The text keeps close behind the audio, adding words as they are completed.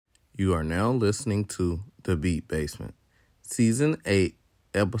You are now listening to The Beat Basement, Season 8,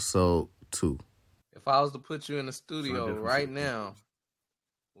 Episode 2. If I was to put you in the So I studio definitely right should now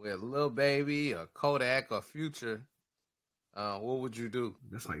with Lil Baby or Kodak or Future, what would you do?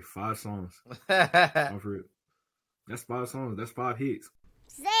 That's like 5 songs. Presents Over it. That's 5 songs. That's 5 hits.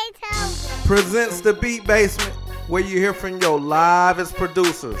 The Beat Basement, where you hear from your livest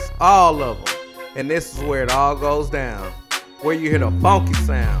producers, all of them. And this is where it all goes down, where you hear the funky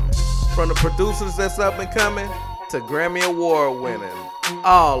sound. From the producers that's up and coming to Grammy Award winning,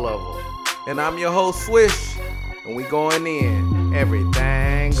 all of them. And I'm your host, Swish, and we going in.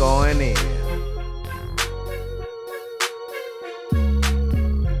 Everything going in.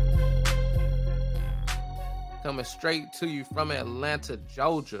 Coming straight to you from Atlanta,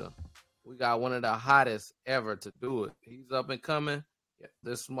 Georgia. We got one of the hottest ever to do it. He's up and coming. Yeah,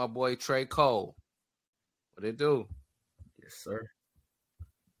 this is my boy Treyxoldd. What it do? Yes, sir.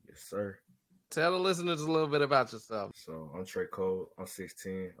 Yes, sir. Tell the listeners a little bit about yourself. So I'm Treyxoldd. I'm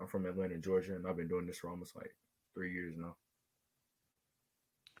 16. I'm from Atlanta, Georgia, and I've been doing this for almost like 3 years now.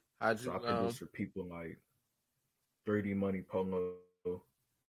 How'd you So I produce for people like 3D Money, Polo.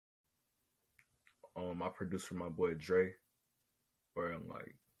 I produce for my boy Trey, or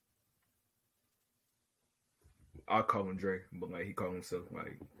like I call him Dre, but like he call himself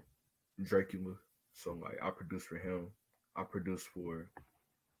like Dracula. So like I produce for him. I produce for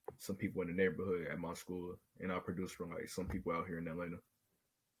some people in the neighborhood at my school, and I produce for like some people out here in Atlanta.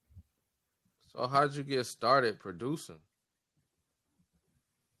 So how'd you get started producing?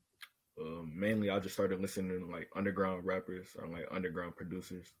 Mainly, I just started listening to like underground rappers or like underground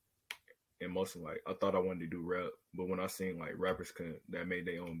producers, and mostly like I thought I wanted to do rap, but when I seen like rappers that made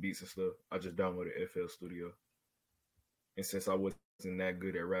their own beats and stuff, I just downloaded FL Studio. And since I wasn't that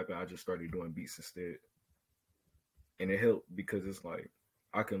good at rapping, I just started doing beats instead. And it helped because it's like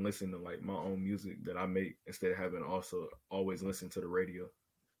I can listen to like my own music that I make instead of having also always listen to the radio.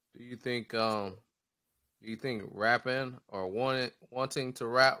 Do you think rapping or wanting to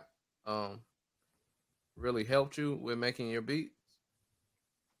rap really helped you with making your beats?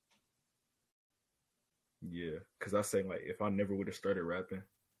 Yeah, because I say like if I never would have started rapping,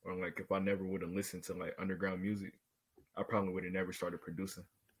 or like if I never would have listened to like underground music, I probably would have never started producing.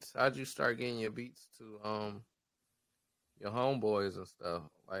 So how'd you start getting your beats to your homeboys and stuff?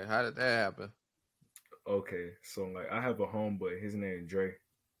 Like, how did that happen? Okay, so like I have a homeboy, his name Dre,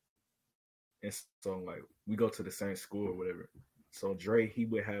 and so like we go to the same school or whatever. So Dre, he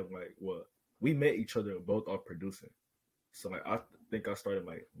would have like we met each other both off producing. So like I think I started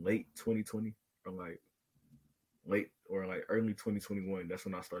like late 2020 or like early 2021. That's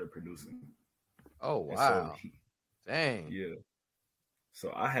when I started producing. Oh wow! So Dang. Yeah.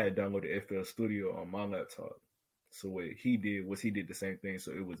 So I had downloaded FL Studio on my laptop. So what he did was he did the same thing.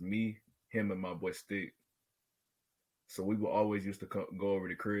 So it was me, him, and my boy Stick. So we would always used to go over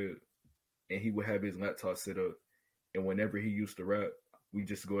the crib, and he would have his laptop set up. And whenever he used to rap, we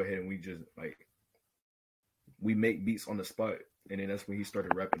just go ahead and we just like we make beats on the spot, and then that's when he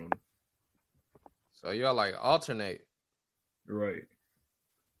started rapping on them. So y'all like alternate, right?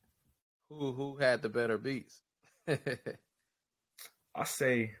 Who had the better beats? I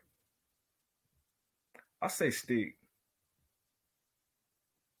say Stick.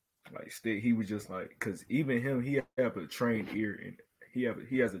 Like Stick, he was just like, because even him, he have a trained ear, and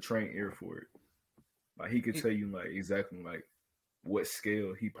he has a trained ear for it. Like he could tell you like exactly like what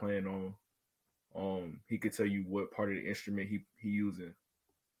scale he playing on. He could tell you what part of the instrument he using.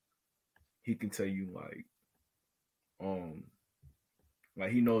 He can tell you like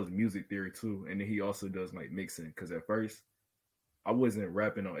he knows music theory too, and then he also does like mixing. Because at first, I wasn't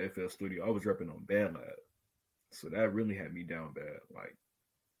rapping on FL Studio. I was rapping on BandLab. So that really had me down bad. Like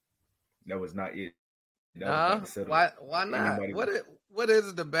that was not it. Why not? What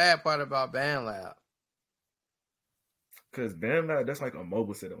is the bad part about BandLab? Because BandLab, that's like a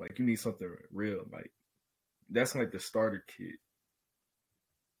mobile setup. Like you need something real. Like that's like the starter kit.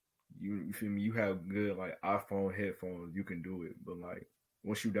 You feel me? You have good like iPhone headphones, you can do it. But like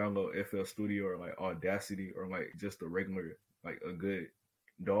once you download FL Studio or like Audacity or like just a regular like a good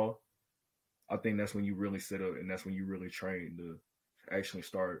DAW, I think that's when you really set up and that's when you really train to actually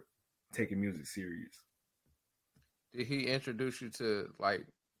start taking music serious. Did he introduce you to like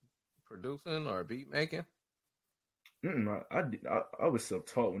producing or beat making? I was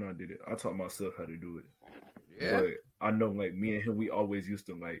self-taught when I did it. I taught myself how to do it. Yeah. But I know like me and him, we always used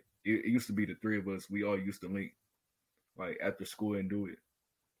to like it used to be the three of us. We all used to link like after school and do it.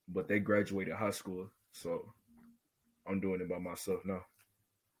 But they graduated high school, so I'm doing it by myself now.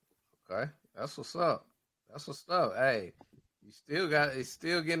 Okay, that's what's up. Hey, He's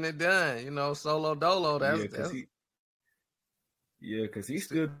still getting it done. You know, solo dolo. Yeah, cause he's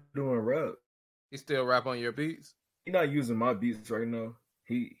still doing rap. He still rap on your beats. He not using my beats right now.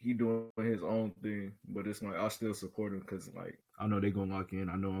 He doing his own thing, but it's like I still support him because like I know they gonna lock in.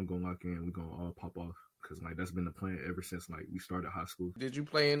 I know I'm gonna lock in. We gonna all pop off because like that's been the plan ever since like we started high school. Did you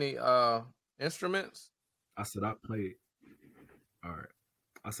play any instruments? I said I played. All right.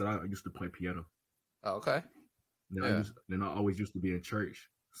 I said I used to play piano. Oh, okay. Then I always used to be in church.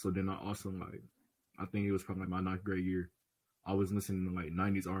 So then I also like I think it was probably like my 9th grade year. I was listening to like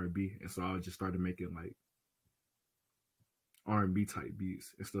 90s R&B, and so I just started making like R&B type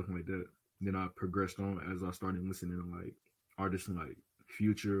beats and stuff like that. Then I progressed on as I started listening to like artists like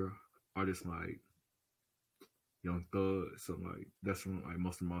Future, artists like Young Thug. So like that's when like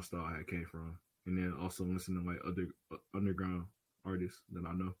most of my style had came from. And then also listening to like other underground artists that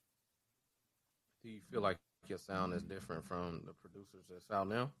I know. Do you feel like your sound is different from the producers that's out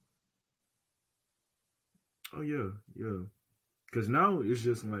now? Oh yeah. Cause now it's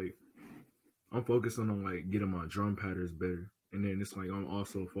just like I'm focusing on like getting my drum patterns better. And then it's like I'm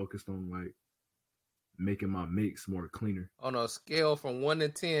also focused on like making my mix more cleaner. On a scale from 1 to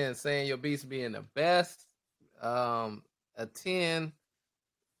 10, saying your beats being the best, a 10.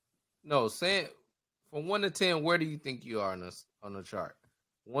 No, saying from 1 to 10, where do you think you are on the chart?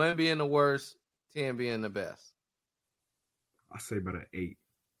 1 being the worst, 10 being the best. I say about an 8.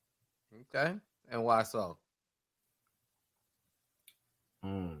 Okay, and why so?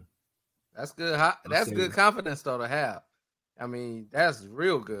 That's good. That's good confidence though to have. I mean, that's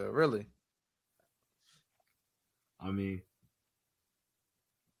real good, really. I mean,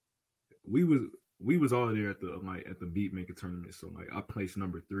 we was all there at the beat making tournament, so like I placed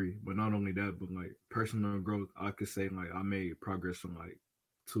number 3. But not only that, but like personal growth, I could say like I made progress from like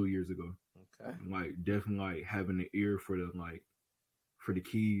 2 years ago. Okay. Like definitely like having an ear for the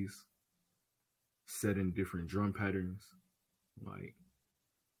keys, setting different drum patterns, like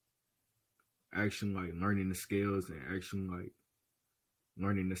actually like learning the scales and actually like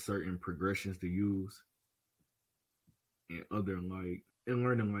learning the certain progressions to use and other like and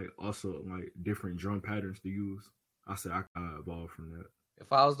learning like also like different drum patterns to use. I said I evolved from that.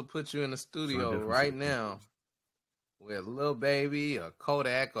 If I was to put you in the studio right now with Lil Baby or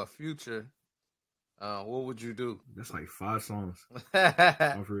Kodak or Future, what would you do? That's like 5 songs.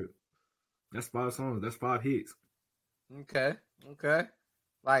 That's 5 songs. That's 5 hits. Okay.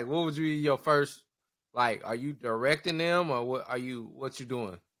 Like, what would you be your first? Like, are you directing them or what you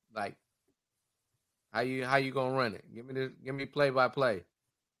doing? Like, how you gonna run it? Give me play by play.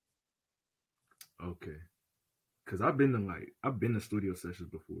 Okay. Cause I've been to studio sessions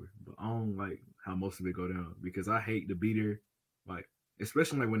before, but I don't like how most of it go down because I hate to be there, like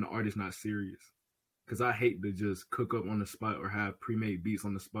especially like when the artist's not serious. Cause I hate to just cook up on the spot or have pre-made beats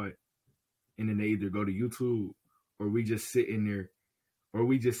on the spot, and then they either go to YouTube or we just sit in there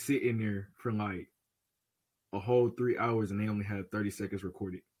for like a whole 3 hours and they only have 30 seconds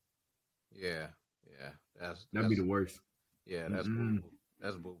recorded. Yeah, that'd be the worst. Yeah, that's boo-boo.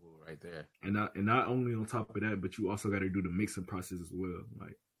 That's boo-boo right there. And not only on top of that, but you also got to do the mixing process as well.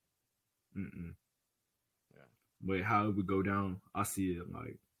 Like, yeah. But how it would go down, I see it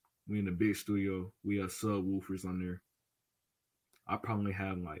like we in a big studio, we have subwoofers on there. I probably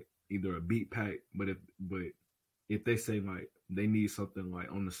have like either a beat pack, but if they say like they need something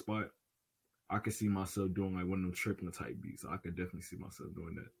like on the spot, I could see myself doing like one of them triplet type beats. I could definitely see myself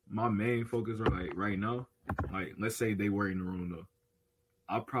doing that. My main focus right now, like let's say they were in the room though,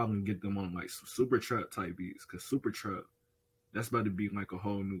 I'll probably get them on like some super trap type beats, cause super trap, that's about to be like a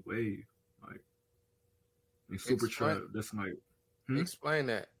whole new wave. Like, and super trap, that's like. Explain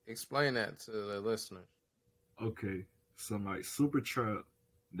that to the listeners. Okay, so like super trap,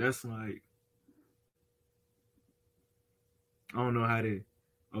 that's like I don't know how to.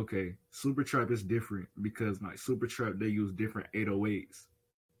 Okay, super trap is different because like super trap they use different 808s.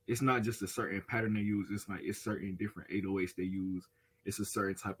 It's not just a certain pattern they use. It's certain different 808s they use. It's a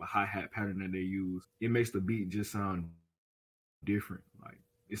certain type of hi-hat pattern that they use. It makes the beat just sound different. Like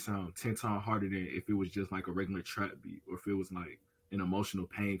it sounds 10 times harder than if it was just like a regular trap beat, or if it was like an emotional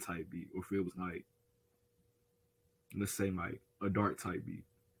pain type beat, or if it was like, let's say like a dark type beat.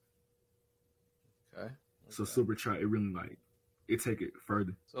 Okay. So super trap, it really like it take it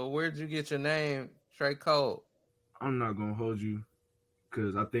further. So where'd you get your name, Treyxoldd? I'm not gonna hold you,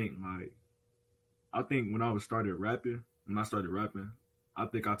 cause I think when I started rapping, I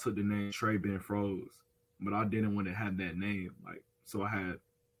think I took the name Trey been froze, but I didn't want to have that name. Like, so I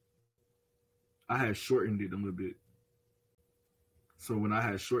had shortened it a little bit. So when I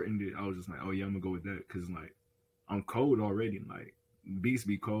had shortened it, I was just like, oh yeah, I'm gonna go with that, cause like I'm cold already. Like beats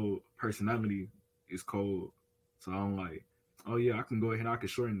be cold, personality is cold. So I'm like, oh yeah, I can go ahead. I can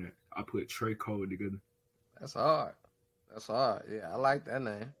shorten that. I put Treyxoldd together. That's hard. That's hard. Yeah, I like that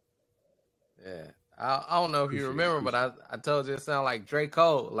name. Yeah. I don't know if you Appreciate it. remember, but I told you it sounded like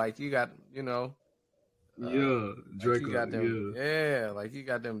Treyxoldd. Like you got, Yeah, like you Draco. got them, yeah, like you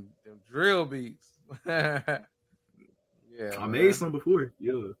got them drill beats. Yeah, I man. made some before.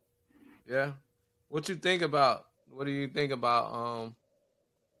 Yeah. Yeah. What do you think about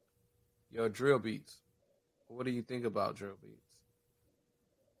your drill beats? What do you think about drill beats?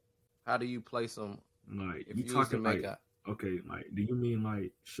 How do you place them? Like If you you was to talking make like okay, like do you mean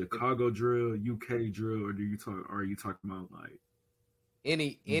like Chicago drill, UK drill, or are you talking about like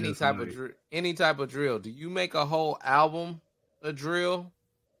any just type of like drill, any type of drill? Do you make a whole album a drill?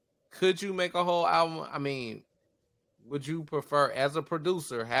 Could you make a whole album? I mean, would you prefer, as a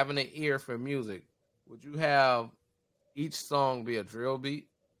producer, having an ear for music, would you have each song be a drill beat?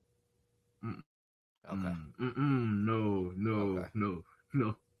 mm, Okay. no, Okay.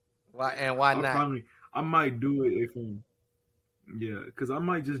 no. Why not? I might do it if I'm yeah, because I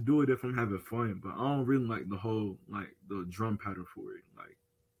might just do it if I'm having fun, but I don't really like the whole like the drum pattern for it. Like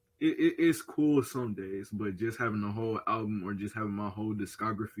it's cool some days, but just having the whole album or just having my whole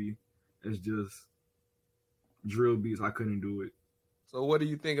discography, it's just drill beats. I couldn't do it. So what do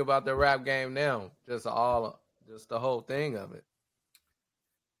you think about the rap game now? Just the whole thing of it.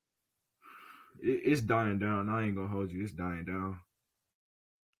 It's dying down. I ain't gonna hold you. It's dying down.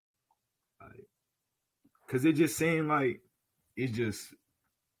 Like, cause it just seemed like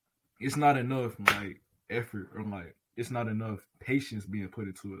it's not enough like effort or like it's not enough patience being put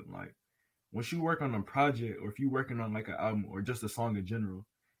into it. Like once you work on a project or if you're working on like an album or just a song in general,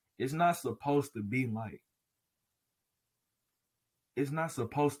 it's not supposed to be like it's not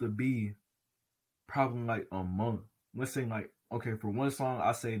supposed to be probably like a month. Let's say like okay, for one song,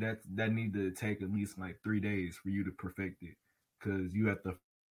 I say that need to take at least like 3 days for you to perfect it, because you have to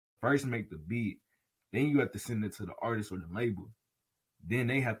first make the beat, then you have to send it to the artist or the label, then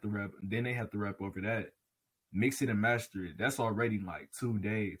they have to rap over that, mix it and master it. That's already like 2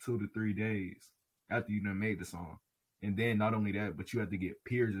 to 3 days after you done made the song, and then not only that, but you have to get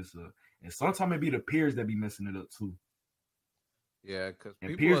peers and stuff, and sometimes it be the peers that be messing it up too. Yeah, because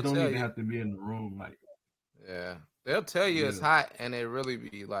And people peers will don't tell even you. have to be in the room. Like Yeah, they'll tell you it's yeah, hot, and it really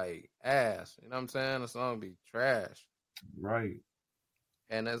be like ass. You know what I'm saying? The song be trash, right.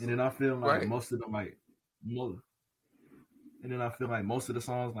 and that's And then I feel like right. most of them like mo- and then I feel like most of the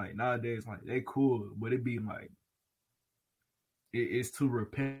songs like nowadays like they cool, but it be like it's too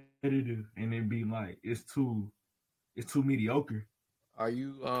repetitive, and it be like it's too mediocre. Are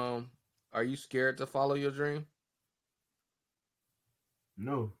you scared to follow your dream?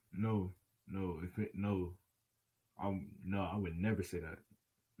 No, no, no. If it no, no, I would never say that.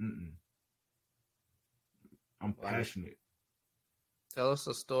 Mm-mm. I'm Like, passionate. tell us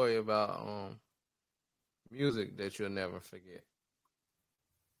a story about music that you'll never forget.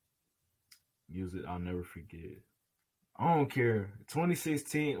 Music I'll never forget. I don't care.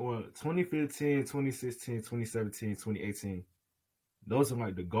 2016 or 2015, 2016, 2017, 2018. Those are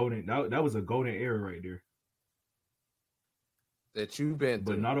like the golden. That was a golden era right there. That you've been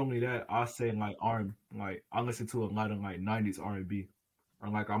But through. not only that, I say like like I listen to a lot of like 90s R&B, or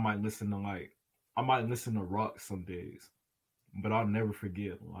like I might listen to rock some days, but I'll never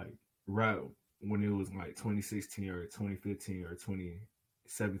forget like rap when it was like 2016 or 2015 or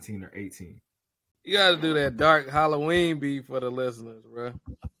 2017 or 18. You got to do that dark Halloween beat for the listeners, bro.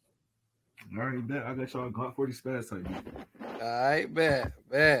 All right, bet I got y'all Glock 40 spaz type. All right,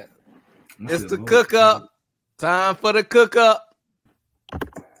 bet. I It's said, the Lord, cook up. Time for the cook up.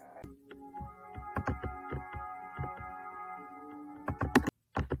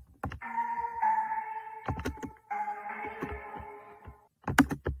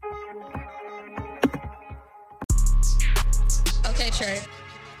 Okay, Trey.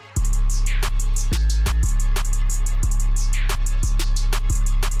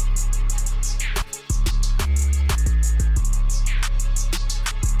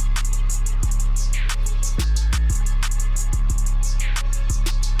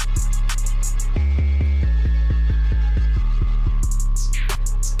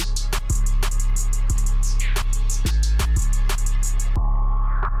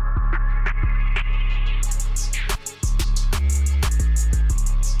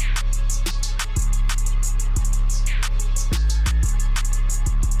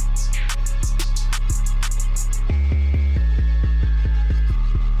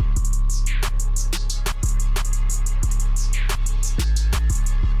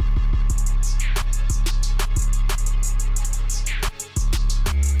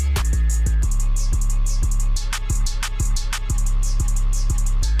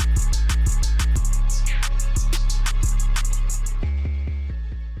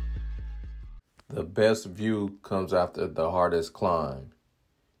 best view comes after the hardest climb.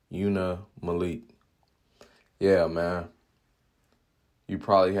 Una Malik. Yeah, man. You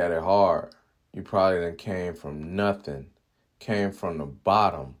probably had it hard. You probably done came from nothing. Came from the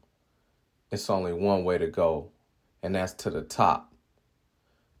bottom. It's only one way to go, and that's to the top.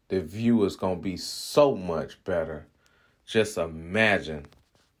 The view is going to be so much better. Just imagine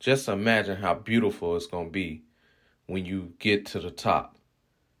how beautiful it's going to be when you get to the top.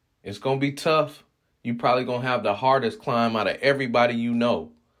 It's going to be tough. You probably going to have the hardest climb out of everybody you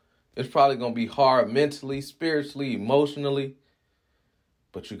know. It's probably going to be hard mentally, spiritually, emotionally.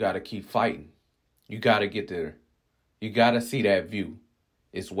 But you got to keep fighting. You got to get there. You got to see that view.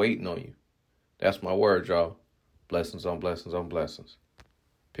 It's waiting on you. That's my word, y'all. Blessings on blessings on blessings.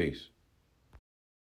 Peace.